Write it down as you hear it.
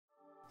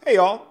Hey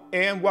y'all,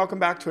 and welcome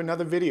back to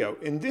another video.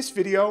 In this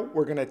video,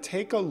 we're gonna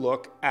take a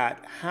look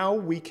at how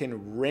we can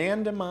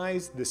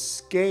randomize the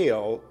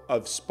scale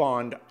of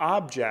spawned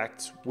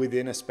objects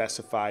within a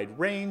specified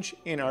range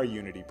in our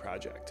Unity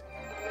project.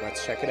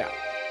 Let's check it out.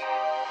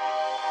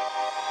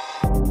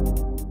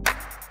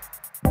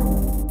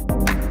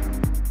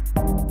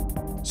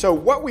 So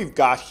what we've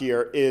got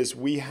here is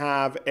we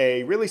have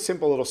a really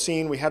simple little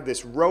scene. We have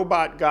this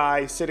robot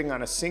guy sitting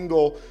on a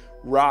single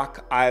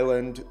rock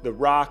island. The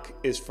rock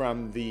is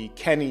from the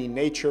Kenny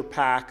Nature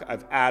Pack.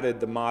 I've added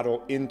the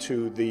model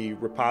into the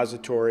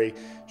repository.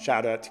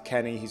 Shout out to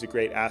Kenny, he's a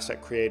great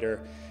asset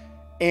creator.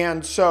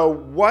 And so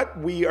what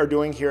we are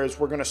doing here is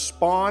we're gonna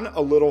spawn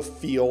a little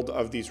field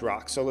of these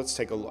rocks. So let's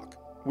take a look.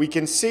 We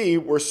can see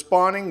we're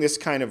spawning this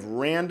kind of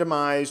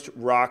randomized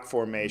rock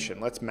formation.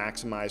 Let's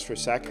maximize for a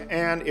second.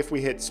 And if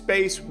we hit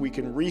space, we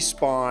can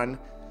respawn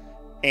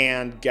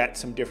and get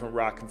some different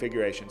rock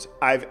configurations.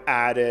 I've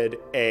added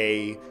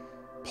a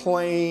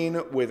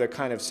plane with a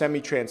kind of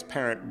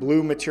semi-transparent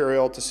blue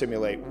material to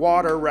simulate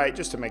water, right?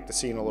 Just to make the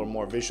scene a little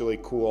more visually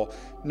cool.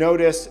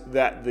 Notice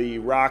that the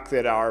rock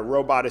that our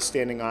robot is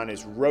standing on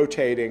is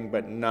rotating,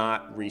 but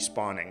not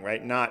respawning,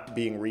 right? Not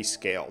being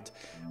rescaled.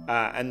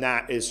 And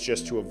that is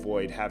just to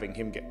avoid having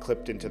him get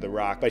clipped into the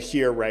rock. But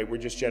here, right, we're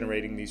just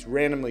generating these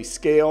randomly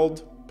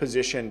scaled,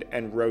 positioned,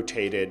 and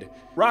rotated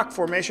rock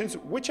formations,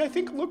 which I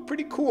think look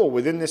pretty cool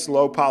within this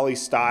low poly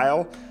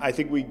style. I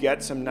think we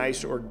get some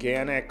nice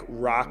organic,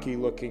 rocky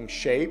looking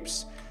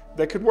shapes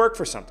that could work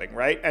for something,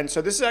 right? And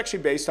so this is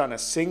actually based on a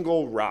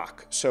single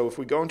rock. So if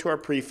we go into our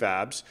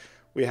prefabs,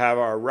 we have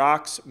our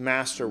rocks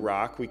master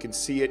rock. We can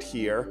see it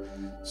here.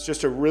 It's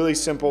just a really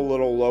simple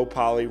little low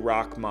poly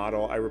rock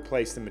model. I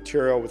replaced the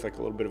material with like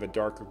a little bit of a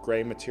darker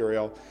gray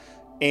material.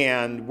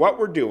 And what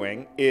we're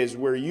doing is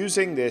we're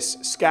using this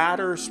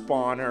scatter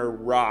spawner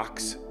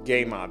rocks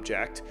game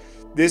object.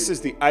 This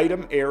is the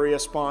item area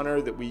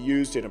spawner that we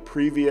used in a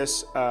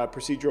previous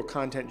procedural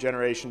content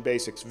generation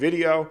basics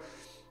video.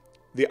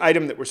 The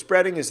item that we're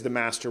spreading is the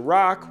master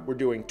rock. We're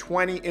doing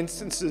 20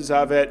 instances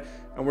of it,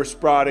 and we're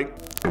spawning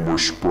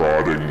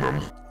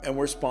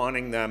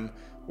them.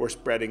 We're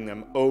spreading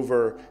them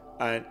over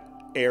an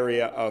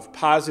area of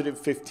positive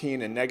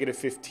 15 and negative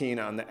 15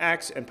 on the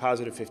X and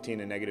positive 15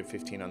 and negative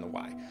 15 on the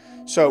Y.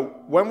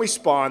 So when we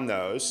spawn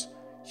those,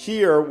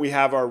 here we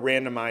have our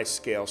randomized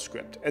scale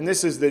script. And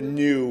this is the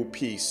new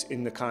piece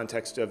in the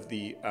context of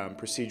the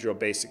procedural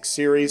basic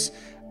series.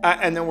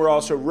 And then we're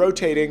also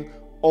rotating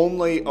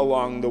only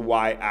along the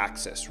Y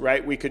axis,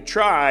 right? We could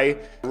try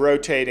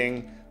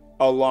rotating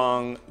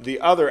along the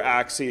other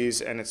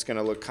axes and it's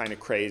gonna look kind of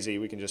crazy.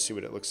 We can just see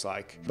what it looks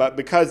like. But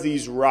because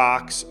these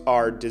rocks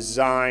are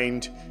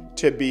designed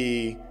to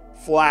be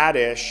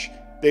flattish,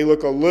 they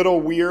look a little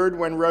weird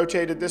when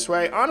rotated this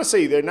way.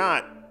 Honestly, it's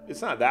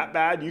not that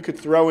bad. You could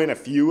throw in a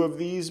few of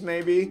these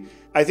maybe.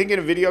 I think in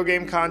a video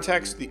game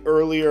context, the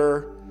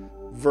earlier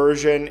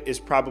version is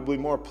probably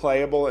more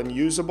playable and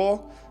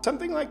usable.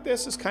 Something like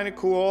this is kind of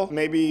cool.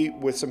 Maybe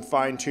with some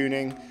fine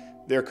tuning,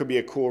 there could be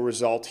a cool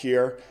result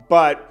here.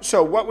 But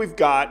so what we've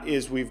got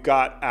is we've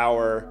got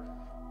our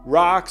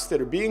rocks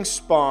that are being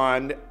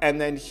spawned, and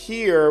then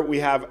here we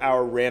have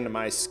our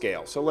randomized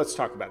scale. So let's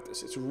talk about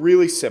this. It's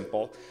really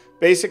simple.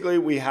 Basically,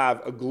 we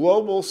have a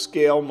global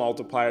scale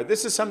multiplier.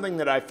 This is something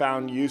that I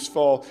found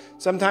useful.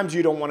 Sometimes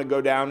you don't want to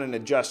go down and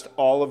adjust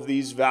all of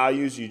these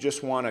values. You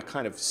just want to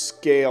kind of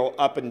scale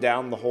up and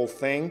down the whole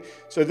thing.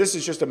 So this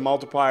is just a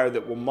multiplier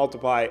that will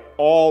multiply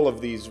all of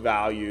these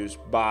values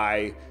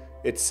by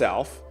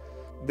itself.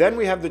 Then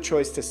we have the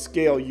choice to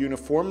scale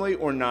uniformly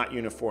or not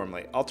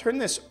uniformly. I'll turn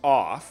this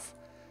off.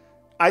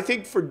 I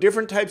think for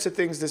different types of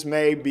things, this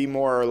may be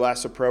more or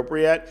less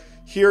appropriate.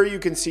 Here you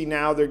can see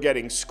now they're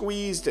getting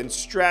squeezed and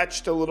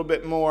stretched a little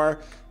bit more.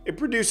 It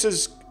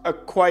produces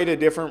quite a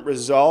different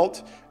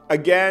result.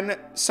 Again,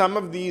 some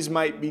of these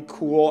might be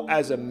cool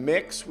as a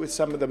mix with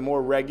some of the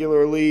more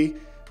regularly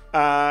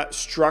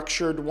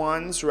structured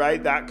ones,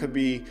 right? That could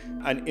be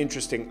an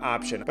interesting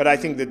option. But I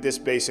think that this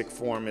basic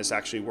form is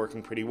actually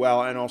working pretty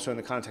well. And also in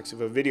the context of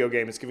a video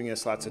game, it's giving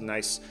us lots of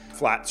nice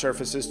flat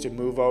surfaces to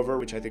move over,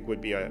 which I think would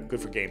be good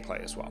for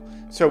gameplay as well.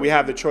 So we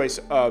have the choice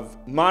of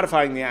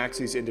modifying the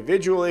axes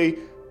individually,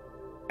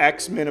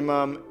 X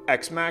minimum,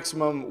 X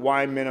maximum,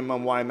 Y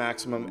minimum, Y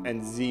maximum,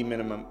 and Z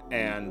minimum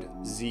and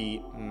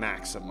Z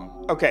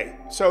maximum. Okay,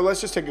 so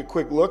let's just take a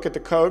quick look at the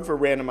code for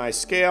randomized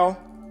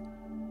scale.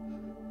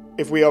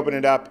 If we open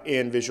it up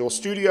in Visual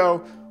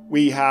Studio,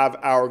 we have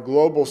our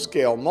global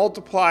scale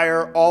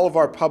multiplier, all of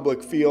our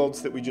public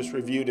fields that we just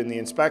reviewed in the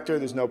inspector.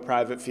 There's no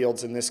private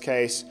fields in this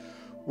case.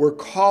 We're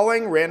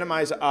calling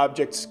randomized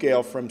object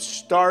scale from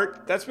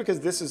start. That's because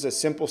this is a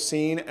simple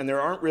scene and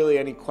there aren't really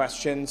any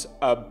questions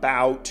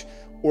about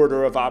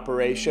order of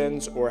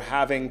operations or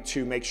having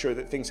to make sure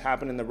that things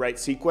happen in the right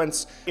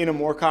sequence. In a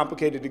more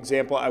complicated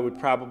example, I would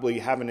probably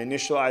have an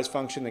initialize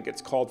function that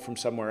gets called from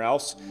somewhere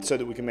else so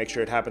that we can make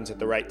sure it happens at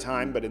the right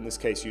time, but in this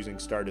case, using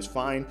start is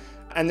fine.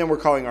 And then we're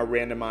calling our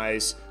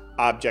randomize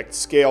object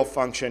scale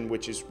function,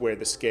 which is where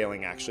the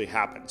scaling actually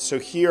happens. So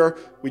here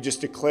we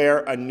just declare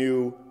a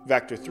new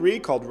vector 3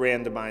 called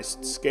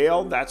randomized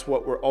scale. That's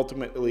what we're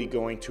ultimately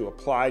going to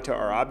apply to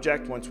our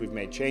object once we've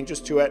made changes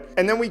to it.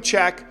 And then we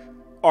check,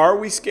 are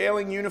we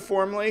scaling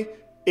uniformly?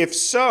 If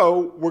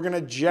so, we're going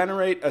to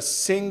generate a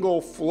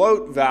single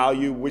float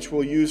value, which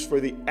we'll use for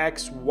the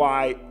x,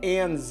 y,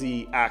 and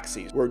z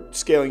axes. We're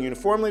scaling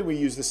uniformly. We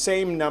use the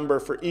same number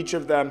for each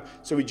of them.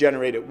 So we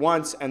generate it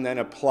once and then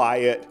apply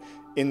it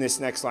in this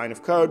next line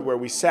of code where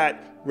we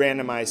set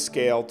randomized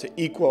scale to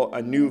equal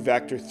a new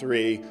vector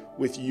 3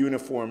 with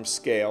uniform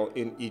scale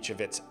in each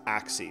of its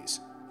axes.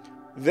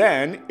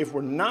 Then, if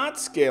we're not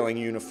scaling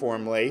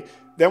uniformly,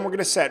 then we're going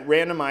to set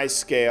randomized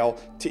scale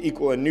to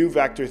equal a new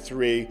vector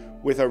 3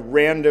 with a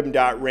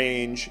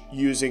random.range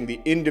using the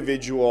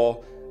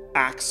individual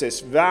axis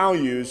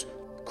values,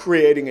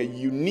 creating a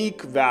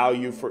unique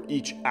value for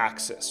each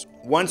axis.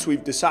 Once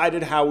we've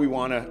decided how we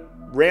want to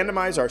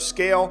randomize our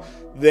scale,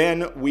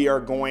 then we are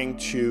going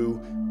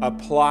to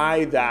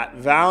apply that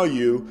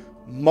value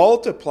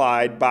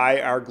multiplied by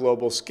our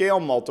global scale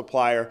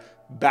multiplier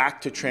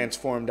back to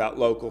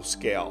transform.local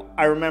scale.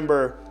 I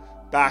remember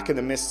back in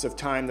the midst of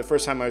time, the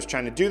first time I was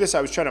trying to do this,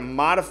 I was trying to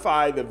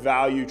modify the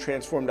value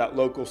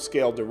transform.local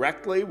scale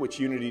directly, which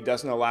Unity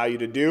doesn't allow you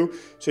to do.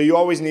 So you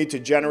always need to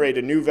generate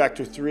a new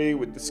vector 3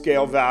 with the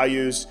scale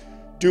values,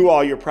 do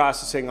all your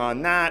processing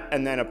on that,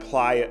 and then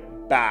apply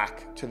it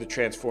back to the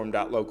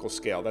transform.local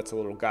scale. That's a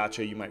little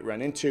gotcha you might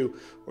run into,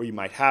 or you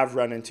might have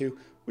run into,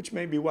 which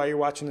may be why you're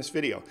watching this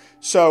video.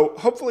 So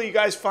hopefully you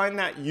guys find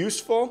that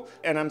useful,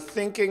 and I'm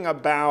thinking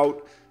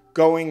about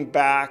going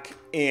back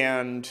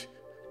and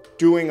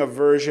doing a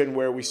version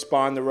where we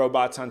spawn the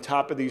robots on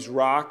top of these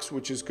rocks,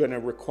 which is going to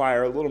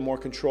require a little more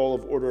control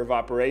of order of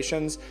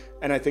operations,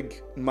 and I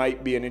think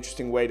might be an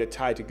interesting way to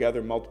tie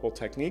together multiple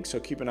techniques. So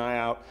keep an eye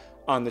out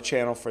on the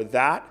channel for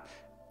that.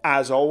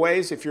 As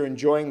always, if you're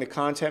enjoying the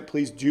content,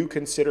 please do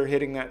consider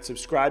hitting that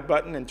subscribe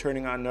button and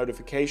turning on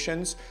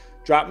notifications.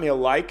 Drop me a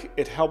like.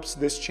 It helps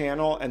this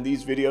channel and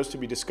these videos to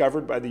be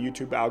discovered by the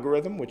YouTube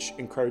algorithm, which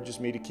encourages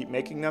me to keep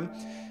making them.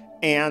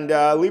 And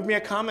leave me a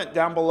comment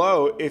down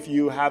below if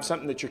you have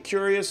something that you're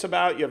curious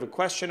about, you have a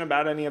question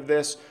about any of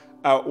this,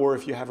 or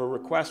if you have a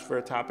request for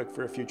a topic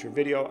for a future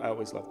video. I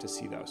always love to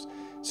see those.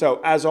 So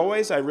as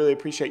always, I really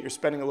appreciate your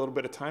spending a little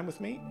bit of time with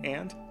me,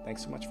 and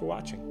thanks so much for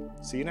watching.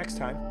 See you next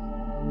time.